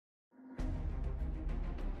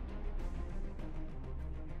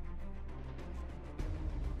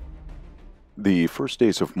The first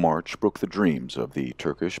days of March broke the dreams of the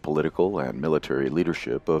Turkish political and military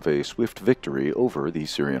leadership of a swift victory over the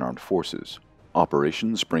Syrian armed forces.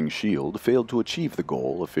 Operation Spring Shield failed to achieve the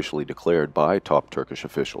goal officially declared by top Turkish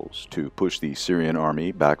officials to push the Syrian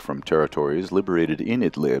army back from territories liberated in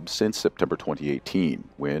Idlib since September 2018,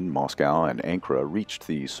 when Moscow and Ankara reached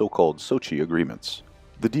the so-called Sochi agreements.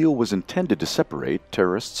 The deal was intended to separate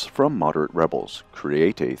terrorists from moderate rebels,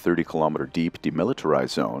 create a 30-kilometer deep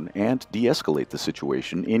demilitarized zone, and de-escalate the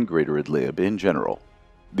situation in Greater Idlib in general.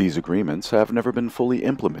 These agreements have never been fully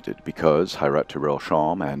implemented because Hayat Tahrir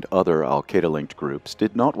al-Sham and other al-Qaeda-linked groups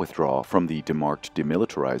did not withdraw from the demarked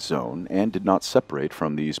demilitarized zone and did not separate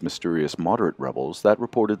from these mysterious moderate rebels that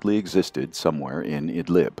reportedly existed somewhere in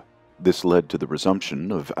Idlib. This led to the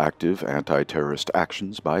resumption of active anti-terrorist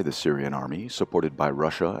actions by the Syrian army, supported by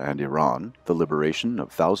Russia and Iran, the liberation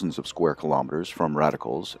of thousands of square kilometers from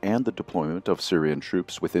radicals, and the deployment of Syrian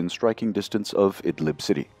troops within striking distance of Idlib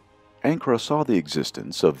city. Ankara saw the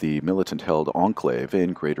existence of the militant-held enclave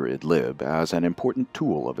in Greater Idlib as an important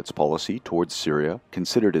tool of its policy towards Syria,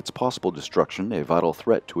 considered its possible destruction a vital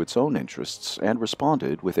threat to its own interests, and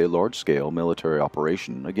responded with a large-scale military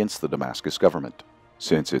operation against the Damascus government.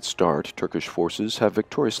 Since its start, Turkish forces have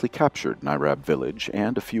victoriously captured Nairab village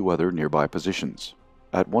and a few other nearby positions.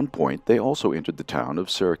 At one point, they also entered the town of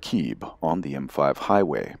Sarakib on the M5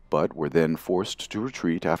 highway, but were then forced to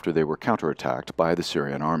retreat after they were counterattacked by the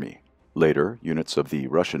Syrian army. Later, units of the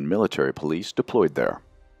Russian military police deployed there.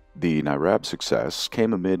 The Nairab success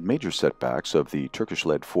came amid major setbacks of the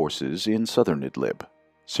Turkish-led forces in southern Idlib.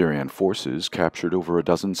 Syrian forces captured over a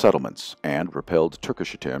dozen settlements and repelled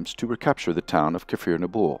Turkish attempts to recapture the town of Kafir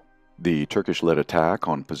Nabil. The Turkish-led attack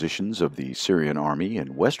on positions of the Syrian army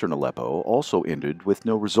in western Aleppo also ended with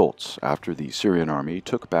no results after the Syrian army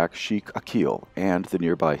took back Sheikh Akil and the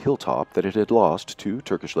nearby hilltop that it had lost to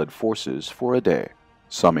Turkish-led forces for a day.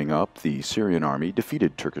 Summing up, the Syrian army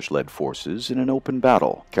defeated Turkish-led forces in an open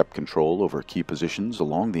battle, kept control over key positions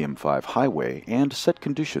along the M5 highway, and set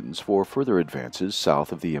conditions for further advances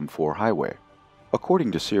south of the M4 highway.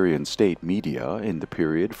 According to Syrian state media, in the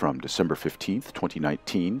period from December 15,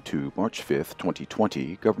 2019 to March 5,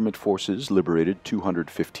 2020, government forces liberated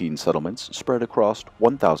 215 settlements spread across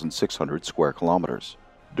 1,600 square kilometers.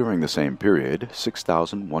 During the same period,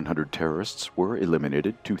 6,100 terrorists were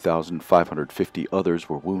eliminated, 2,550 others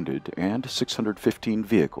were wounded, and 615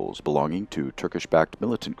 vehicles belonging to Turkish-backed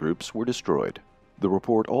militant groups were destroyed. The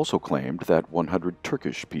report also claimed that 100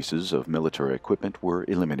 Turkish pieces of military equipment were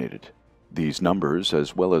eliminated. These numbers,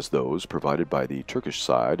 as well as those provided by the Turkish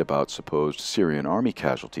side about supposed Syrian army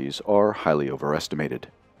casualties, are highly overestimated.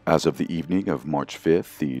 As of the evening of March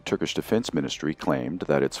 5th, the Turkish Defense Ministry claimed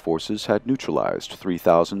that its forces had neutralized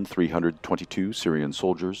 3,322 Syrian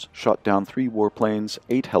soldiers, shot down 3 warplanes,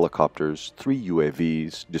 8 helicopters, 3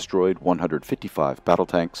 UAVs, destroyed 155 battle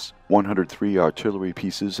tanks, 103 artillery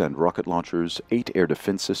pieces and rocket launchers, 8 air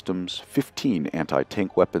defense systems, 15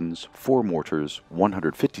 anti-tank weapons, 4 mortars,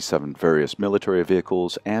 157 various military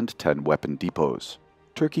vehicles, and 10 weapon depots.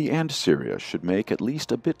 Turkey and Syria should make at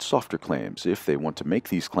least a bit softer claims if they want to make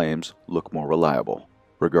these claims look more reliable.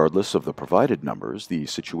 Regardless of the provided numbers, the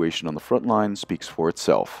situation on the front line speaks for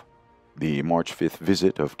itself. The March 5th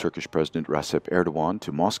visit of Turkish President Recep Erdogan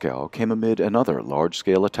to Moscow came amid another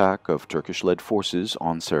large-scale attack of Turkish-led forces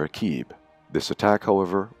on Sarakib. This attack,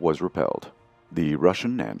 however, was repelled. The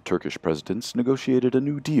Russian and Turkish presidents negotiated a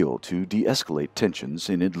new deal to de-escalate tensions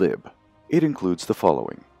in Idlib. It includes the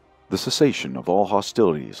following: the cessation of all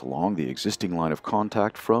hostilities along the existing line of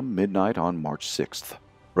contact from midnight on March 6th.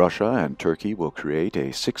 Russia and Turkey will create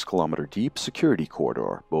a 6-kilometer deep security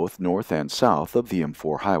corridor, both north and south of the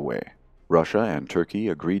M4 highway. Russia and Turkey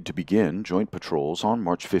agreed to begin joint patrols on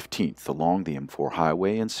March 15th along the M4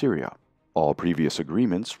 highway in Syria. All previous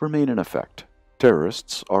agreements remain in effect.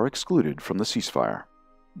 Terrorists are excluded from the ceasefire.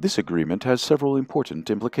 This agreement has several important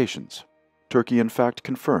implications. Turkey in fact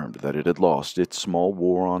confirmed that it had lost its small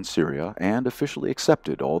war on Syria and officially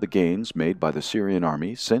accepted all the gains made by the Syrian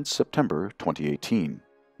army since September 2018.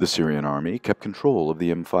 The Syrian army kept control of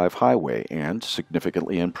the M5 highway and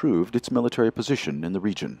significantly improved its military position in the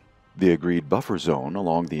region. The agreed buffer zone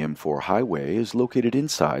along the M4 highway is located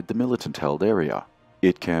inside the militant-held area.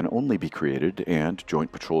 It can only be created and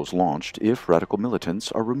joint patrols launched if radical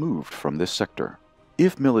militants are removed from this sector.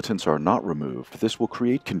 If militants are not removed, this will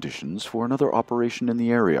create conditions for another operation in the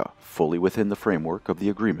area, fully within the framework of the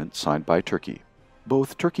agreement signed by Turkey.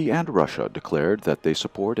 Both Turkey and Russia declared that they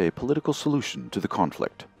support a political solution to the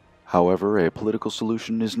conflict. However, a political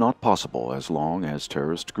solution is not possible as long as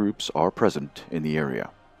terrorist groups are present in the area.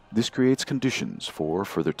 This creates conditions for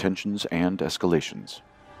further tensions and escalations.